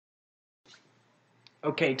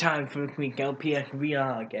Okay, time for the week LPS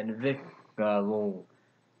vlog, and Vic a little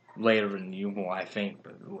later than usual, I think,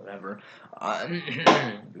 but whatever.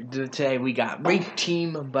 Today we got Race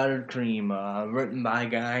Team Buttercream, written by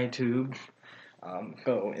Guy Tube.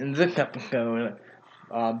 So in this episode,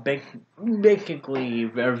 basically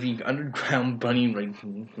the underground bunny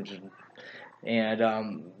racing, and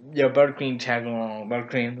Buttercream tag along,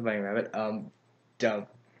 Buttercream the bunny rabbit, uh, go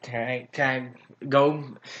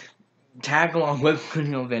tag along with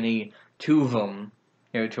Vinny, two of them,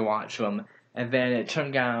 to watch them. And then it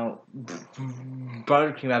turned out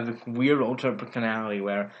Buttercream has this weird alter personality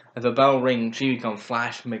where if the bell rings, she becomes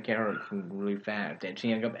Flash McGarrett really fast, and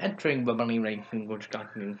she ends up entering the bunny racing, which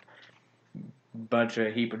got me bunch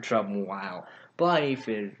of heap of trouble while Blythe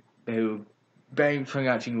is who bang turned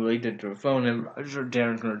out she related to her phone and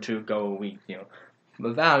daring her to go a week,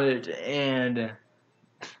 without it, and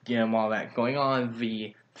all that going on,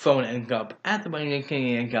 the phone ends up at the bunny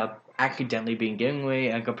king and ends up accidentally being given away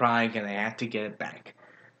at a prize, and they have to get it back.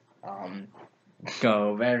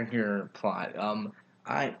 So there's your plot.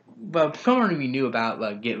 Someone we knew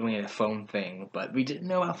about getting away the phone thing, but we didn't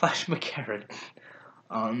know about Flash McCarran.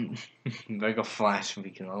 Like a Flash we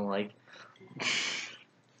can all like.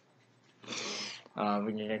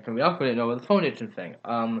 We also didn't know about the phone itching thing.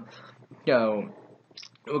 So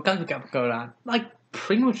what comes to going on? Like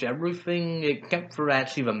pretty much everything except for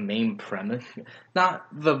actually the main premise. Not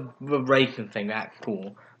the racing thing, that's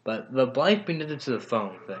cool. But the Blythe being addicted to the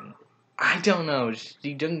phone thing. I don't know.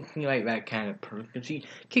 She doesn't seem like that kind of person. She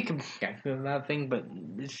can connect with that thing, but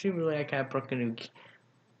is she really that kind of person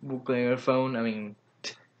who will play her phone? I mean,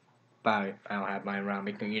 but I don't have mine around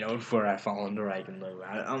because before I fall into I can live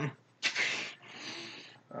about it.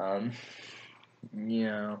 Um, you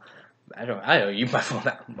know, I don't use my phone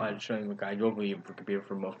that much. I mean, I usually use the computer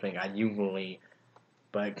for most things.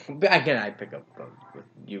 But again, I pick up what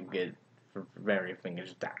you get for various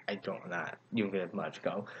things that I don't not you get as much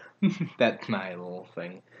go. That's my little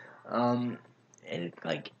thing. And it's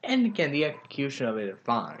and again, the execution of it is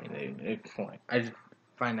fine. It's fine. I just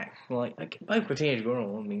find that like for teenage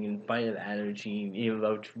girl. I mean, in spite of the attitude, even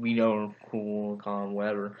though we know her cool, calm,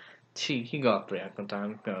 whatever, she got through it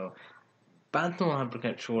sometimes. So. But I'm not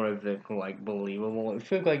 100% sure if it's believable. It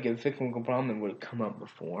feels like if it's a problem, it would have come up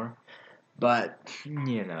before. But,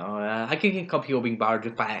 I can get a couple people being bothered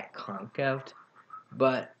just by that concept.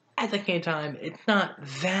 But at the same time, it's not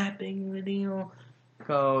that big of a deal.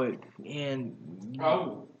 So, and.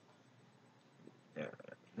 Oh.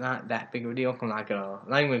 Not that big of a deal. I'm not even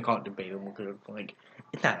gonna call it debatable because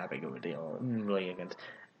it's not that big of a deal. It really isn't.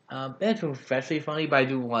 It's especially funny, but I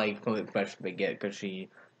do like some especially get because she,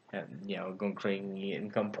 going crazy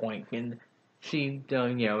at some point, and she,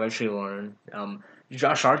 eventually learned.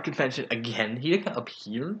 Josh Hart mentioned again. He didn't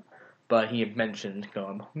appear, but he had mentioned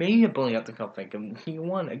maybe pulling up the cup thing. And he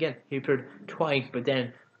won again. He appeared twice, but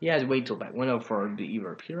then he had to wait till back window for him to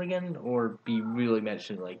either appear again or be really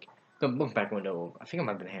mentioned. Like the look back window. I think it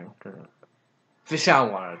might have been Hamilton. The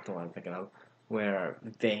shower one is the one I'm thinking of, where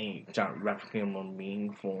they start replicating more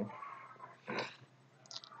meaningful.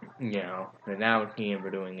 And now we're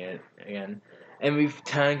doing it again. And we've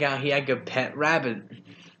turned out he had a pet rabbit.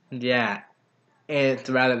 Yeah. And it's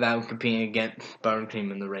the rabbit that was competing against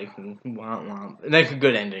Buttercream in the race. And womp womp. And that's a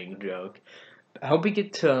good ending joke. I hope we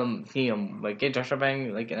get to see him, get Joshua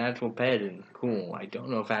Bang, an actual pet and cool. I don't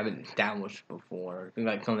know if I haven't established before. I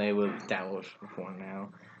think someday we'll establish before now.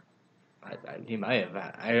 He might have.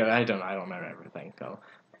 I don't know. I don't remember everything, so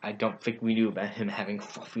I don't think we knew about him having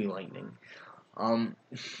fluffy lightning.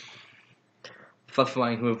 Fluffy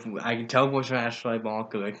lightning. Who I can tell voice from Ashley Ball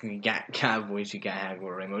because I can get kind of voice you gotta have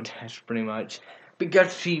with Rainbow Dash pretty much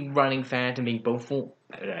because she running fast and being boastful.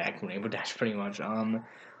 I can Rainbow Dash pretty much.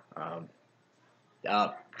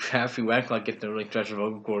 Traffy Westlock gets the really treasure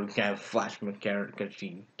vocal cord kind of flash character because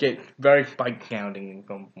she gets very spike counting in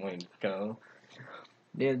some point. So.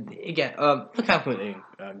 Again, the compliment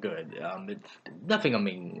is good. It's nothing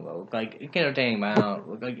amazing though. It's entertaining, but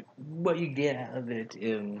what you get out of it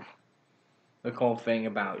is the whole thing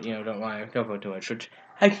about don't want to cover too much, which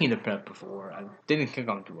I've seen the prep before. I didn't kick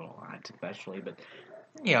on to it a lot, especially, but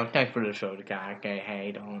thanks for the show to guy. Okay,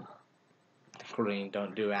 hey, don't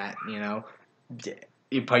do that. You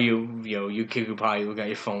probably you could probably look at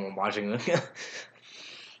your phone when watching this.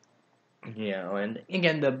 And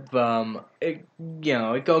again, it goes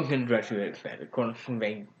in the direction you expect. Of course,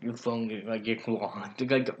 your phone gets lost.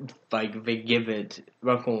 They give it,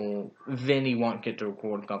 Russell, Vinny wants it to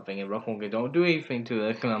record something, and Russell goes, don't do anything to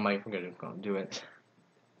it, and I'm like, I'm gonna do it.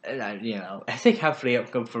 And I think half the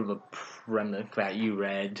outcome for the premise that you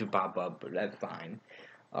read to pop up, but that's fine.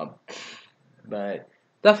 Um, But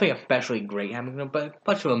nothing especially great happening, but a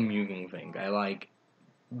bunch of amusing things. I like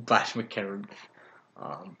Flash McCarran,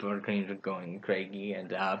 Buttercream are going crazy,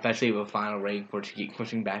 and especially with final rate where she keeps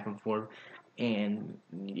pushing back and forth, and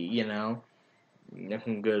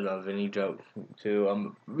nothing good of any joke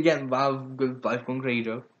too. Again, a lot of good life going crazy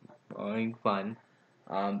joke, fun,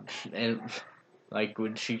 and like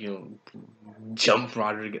when she jump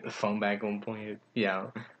Roger to get the phone back at one point,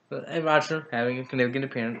 and Roger having a significant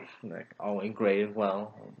appearance, like always great as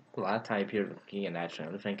well. A lot of type here looking at that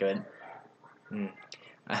show to think of it.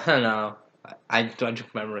 I don't know. I just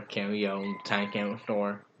remember a cameo in the Tiny Cameo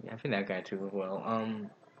Store. Yeah, I think that guy too as well.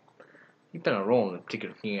 He's been a role in a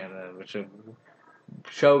particular Canada, which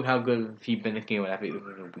showed how good he'd been looking at. I think it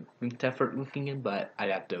was a weak effort looking in, but I'd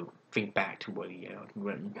have to think back to what he had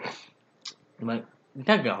written. Like,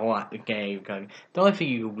 not got a whole lot to game because the only thing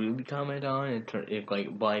you can really comment on is like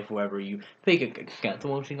life whether you think it got the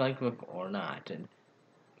most you like or not. And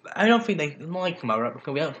I don't think they like my rep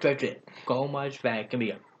because we don't stretch it so much that it can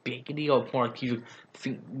be a big deal for like you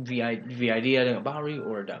think the idea about you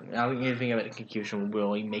or don't. I don't think anything about the execution will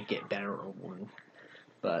really make it better or worse.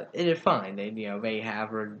 But it is fine. They have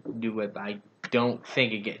her do it. I don't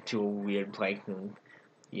think it get to a weird place and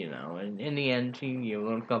and in the end,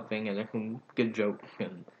 learn something and it's a good joke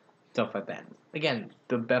and stuff like that. Again,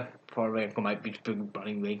 the best part of it might be the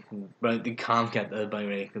bunny race, but the concept of the bunny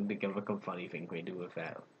race can become like a funny thing we do with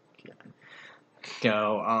that. Yeah.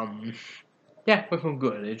 So, yeah, it's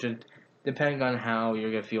good. It just depending on how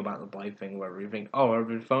you're gonna feel about the blind thing. Whether you think, oh,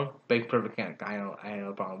 everybody's phone, big perfect can't. I have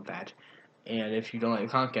no problem with that. And if you don't like the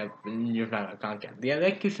concept, then you're not a concept. The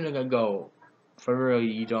execution is gonna go for real.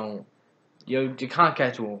 You don't. The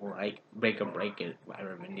concept will like make or break it.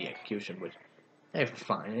 Rather than the execution, which is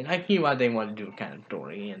fine. And I see why they want to do a kind of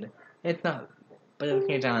story, and it's not. But at the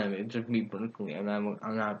same time, it's just me politically, and I'm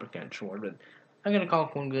not percent sure. But I'm gonna call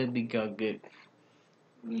one good because it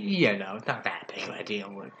no, it's not that big of a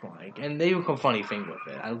deal. Like, and they do a funny thing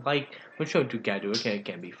with it. I like when show two guys do it. It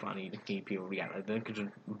can be funny to see people react like that because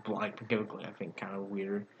like typically I think kind of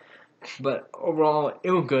weird. But overall, it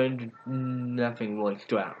was good. Nothing really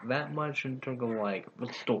stood out that much in terms of like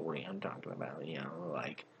the story I'm talking about.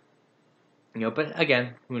 But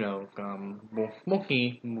again, who knows? We'll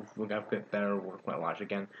see. We'll get a bit better. We'll watch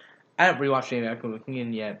again. I haven't rewatched any of looking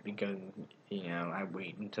in yet because I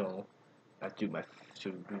wait until I do my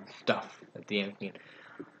stuff at the end.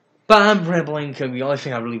 But I'm rambling because the only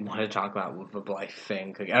thing I really wanted to talk about was the Blythe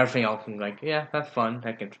thing. Cause everything else was like, yeah, that's fun,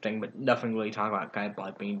 that's interesting, but nothing really talk about kind of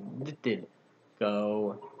Blythe being did.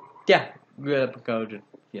 So, yeah, good episode,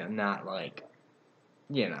 just, not like,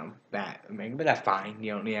 that. I mean, but that's fine.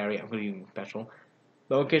 You don't need area really special.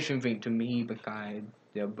 The location thing to me, besides,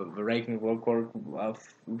 but the rating work of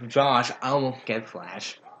Josh, I almost get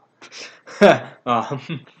Flash.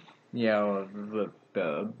 um,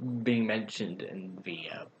 being mentioned in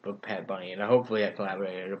the Pet Bunny, and hopefully I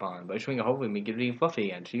collaborated upon. But hopefully we get really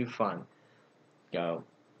fluffy and she's fun. So,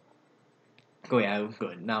 yeah,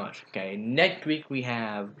 good. Not much. Okay, next week we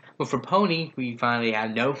have for Pony, we finally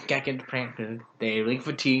have no second practice. They link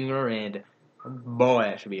for Tinger, and boy,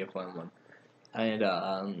 that should be a fun one. And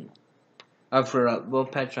for Little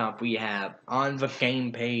Pet Shop, we have on the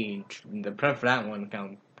same page. The prep for that one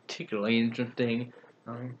sounds particularly interesting.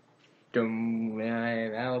 So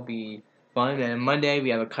that'll be fun. And Monday we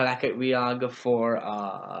have a classic vlog for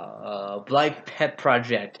Blight Pet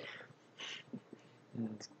Project.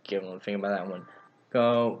 Give one thing about that one.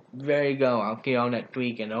 So there you go. I'll see y'all next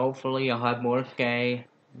week, and hopefully I'll have more to say.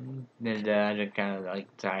 And I'm just kind of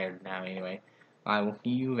like tired now anyway. I will see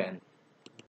you then.